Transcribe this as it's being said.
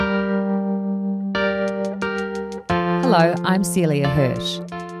Hello, I'm Celia Hirsch.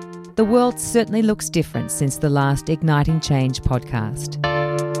 The world certainly looks different since the last Igniting Change podcast.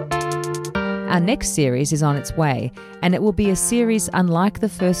 Our next series is on its way, and it will be a series unlike the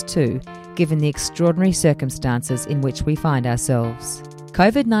first two, given the extraordinary circumstances in which we find ourselves.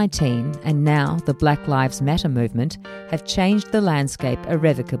 COVID-19 and now the Black Lives Matter movement have changed the landscape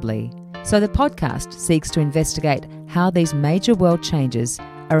irrevocably. So the podcast seeks to investigate how these major world changes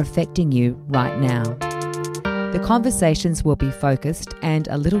are affecting you right now. The conversations will be focused and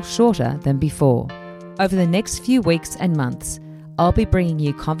a little shorter than before. Over the next few weeks and months, I'll be bringing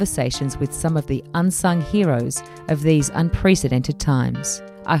you conversations with some of the unsung heroes of these unprecedented times.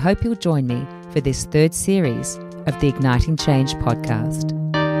 I hope you'll join me for this third series of the Igniting Change podcast.